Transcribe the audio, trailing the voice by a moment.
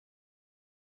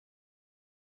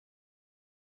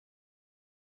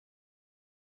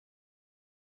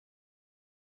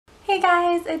Hey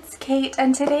guys, it's Kate,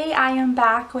 and today I am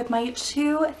back with my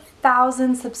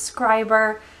 2,000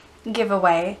 subscriber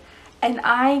giveaway, and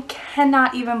I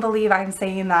cannot even believe I'm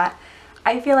saying that.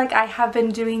 I feel like I have been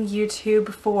doing YouTube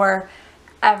for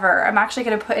ever. I'm actually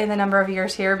going to put in the number of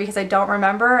years here because I don't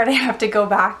remember and I have to go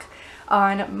back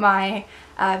on my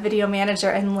video manager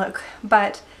and look,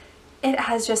 but it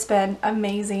has just been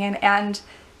amazing, and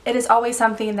it is always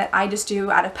something that I just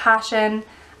do out of passion.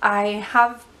 I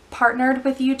have partnered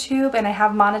with YouTube and I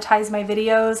have monetized my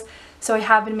videos, so I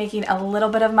have been making a little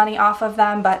bit of money off of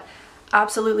them, but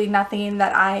absolutely nothing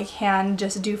that I can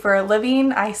just do for a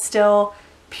living. I still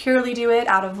purely do it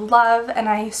out of love, and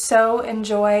I so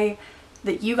enjoy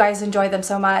that you guys enjoy them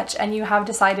so much and you have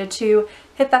decided to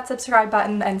hit that subscribe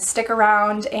button and stick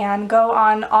around and go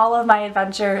on all of my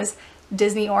adventures,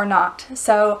 Disney or not.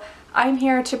 So I'm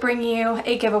here to bring you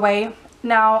a giveaway.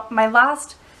 Now, my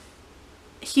last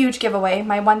huge giveaway,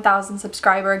 my 1,000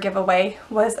 subscriber giveaway,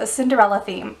 was a Cinderella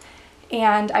theme,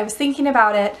 and I was thinking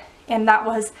about it, and that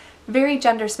was very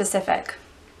gender specific.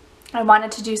 I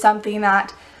wanted to do something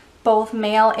that both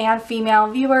male and female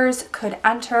viewers could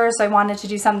enter, so I wanted to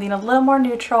do something a little more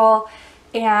neutral,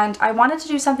 and I wanted to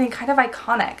do something kind of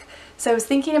iconic. So I was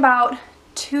thinking about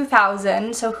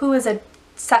 2,000, so who is a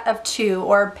set of two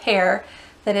or a pair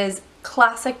that is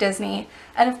classic Disney,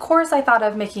 and of course I thought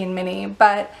of Mickey and Minnie,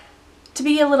 but to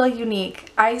be a little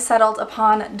unique, I settled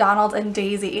upon Donald and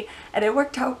Daisy, and it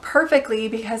worked out perfectly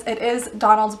because it is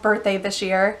Donald's birthday this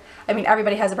year. I mean,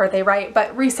 everybody has a birthday, right?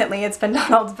 But recently it's been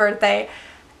Donald's birthday,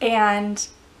 and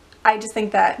I just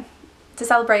think that to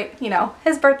celebrate, you know,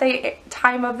 his birthday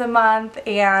time of the month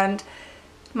and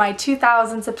my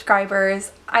 2,000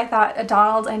 subscribers, I thought a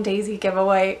Donald and Daisy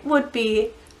giveaway would be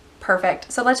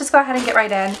perfect. So let's just go ahead and get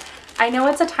right in. I know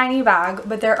it's a tiny bag,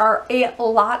 but there are a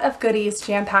lot of goodies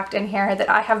jam-packed in here that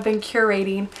I have been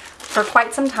curating for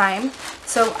quite some time.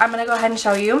 So I'm going to go ahead and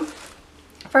show you.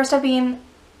 First up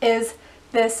is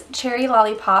this cherry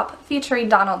lollipop featuring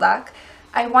Donald Duck.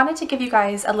 I wanted to give you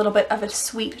guys a little bit of a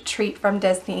sweet treat from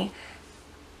Disney.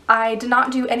 I did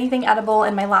not do anything edible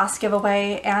in my last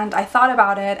giveaway, and I thought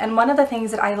about it, and one of the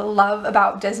things that I love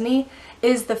about Disney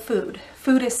is the food.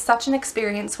 Food is such an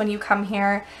experience when you come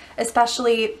here,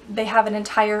 especially they have an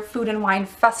entire food and wine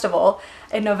festival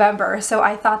in November, so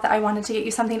I thought that I wanted to get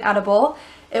you something edible.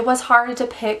 It was hard to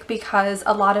pick because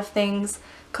a lot of things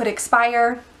could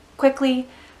expire quickly,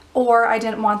 or I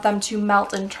didn't want them to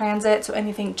melt in transit, so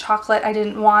anything chocolate I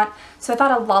didn't want. So I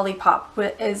thought a lollipop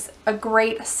is a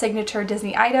great signature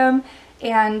Disney item,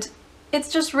 and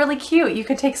it's just really cute. You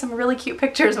could take some really cute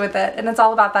pictures with it, and it's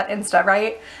all about that Insta,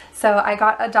 right? So I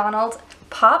got a Donald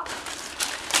pop,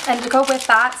 and to go with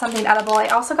that, something edible. I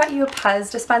also got you a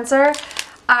Pez dispenser.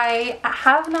 I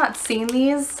have not seen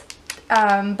these,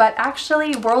 but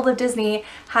actually World of Disney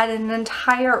had an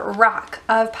entire rack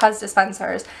of Pez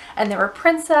dispensers, and there were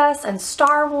Princess and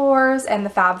Star Wars and the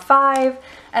Fab Five,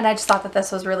 and I just thought that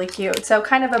this was really cute. So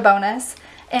kind of a bonus,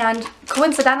 and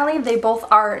coincidentally they both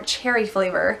are cherry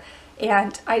flavor,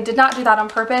 and I did not do that on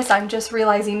purpose. I'm just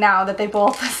realizing now that they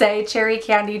both say cherry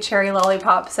candy, cherry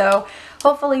lollipop, so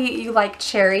hopefully you like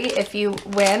cherry if you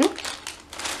win.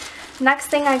 Next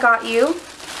thing I got you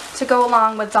to go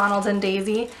along with Donald and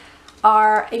Daisy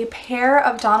are a pair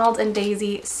of Donald and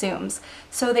Daisy Tsums.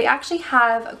 So they actually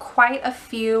have quite a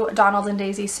few Donald and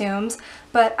Daisy Tsums,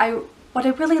 but what I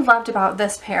really loved about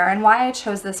this pair and why I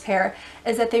chose this pair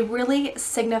is that they really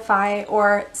signify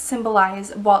or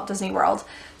symbolize Walt Disney World.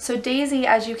 So Daisy,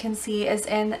 as you can see, is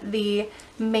in the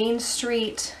Main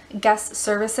Street guest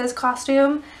services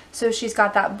costume. So she's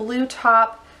got that blue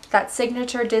top, that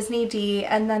signature Disney D,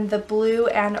 and then the blue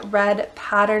and red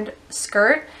patterned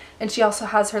skirt. And she also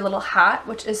has her little hat,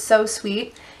 which is so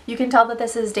sweet. You can tell that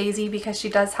this is Daisy because she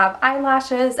does have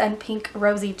eyelashes and pink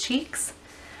rosy cheeks.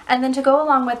 And then to go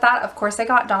along with that, of course, I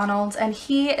got Donald, and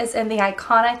he is in the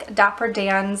iconic Dapper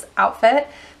Dan's outfit.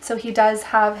 So he does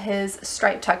have his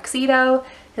striped tuxedo,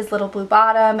 his little blue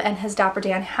bottom, and his Dapper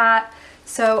Dan hat.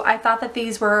 So I thought that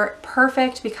these were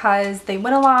perfect because they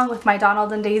went along with my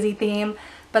Donald and Daisy theme,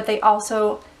 but they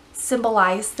also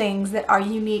symbolize things that are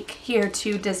unique here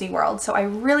to Disney World. So I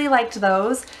really liked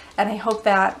those, and I hope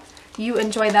that you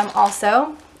enjoy them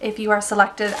also if you are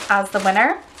selected as the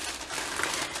winner.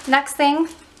 Next thing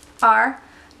are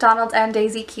Donald and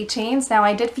Daisy keychains. Now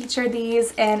I did feature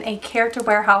these in a Character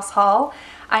Warehouse haul.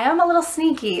 I am a little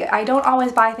sneaky. I don't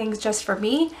always buy things just for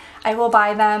me. I will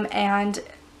buy them and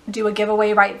do a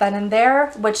giveaway right then and there,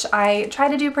 which I try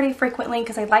to do pretty frequently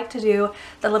because I like to do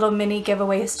the little mini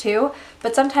giveaways too,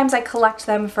 but sometimes I collect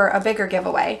them for a bigger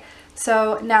giveaway.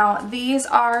 So now these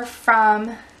are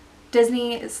from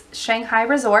Disney's Shanghai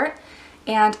Resort,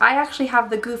 and I actually have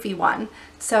the Goofy one.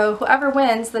 So whoever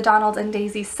wins the Donald and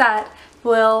Daisy set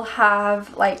will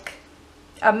have like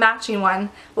a matching one,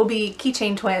 will be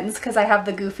keychain twins because I have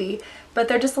the Goofy. But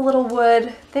they're just a little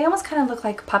wood, they almost kind of look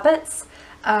like puppets,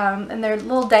 and they're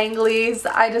little danglies.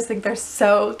 I just think they're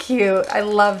so cute. I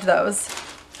loved those.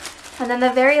 And then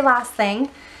the very last thing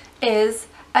is,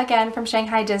 again from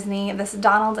Shanghai Disney, this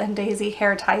Donald and Daisy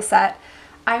hair tie set.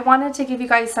 I wanted to give you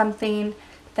guys something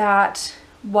that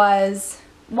was,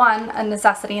 one, a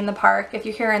necessity in the park. If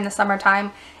you're here in the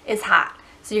summertime, is hat.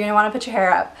 So you're going to want to put your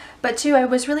hair up. But two, I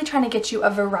was really trying to get you a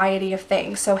variety of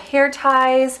things. So hair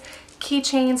ties,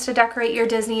 keychains to decorate your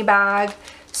Disney bag,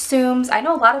 Tsums. I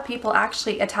know a lot of people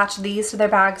actually attach these to their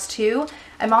bags too.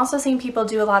 I'm also seeing people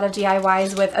do a lot of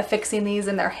DIYs with affixing these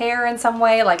in their hair in some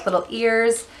way, like little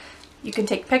ears. You can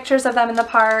take pictures of them in the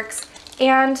parks,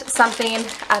 and something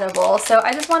edible. So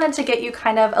I just wanted to get you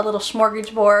kind of a little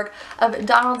smorgasbord of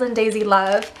Donald and Daisy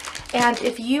love. And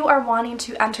if you are wanting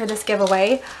to enter this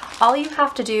giveaway, all you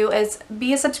have to do is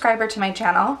be a subscriber to my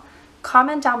channel.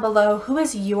 Comment down below who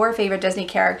is your favorite Disney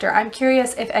character. I'm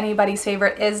curious if anybody's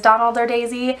favorite is Donald or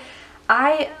Daisy.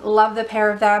 I love the pair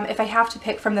of them. If I have to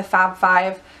pick from the Fab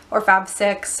 5 or Fab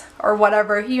 6 or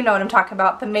whatever, you know what I'm talking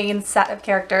about, the main set of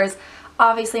characters.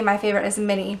 Obviously my favorite is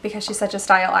Minnie because she's such a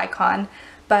style icon,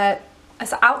 but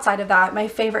outside of that, my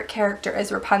favorite character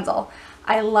is Rapunzel.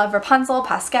 I love Rapunzel,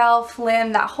 Pascal,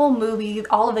 Flynn, that whole movie,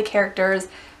 all of the characters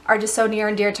are just so near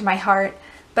and dear to my heart.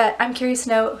 But I'm curious to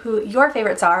know who your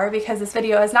favorites are, because this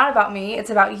video is not about me,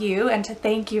 it's about you, and to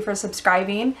thank you for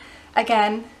subscribing.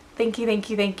 Again, thank you,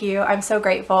 thank you, thank you. I'm so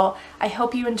grateful. I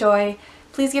hope you enjoy.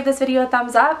 Please give this video a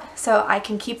thumbs up so I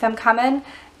can keep them coming,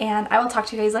 and I will talk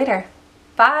to you guys later.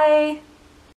 Bye!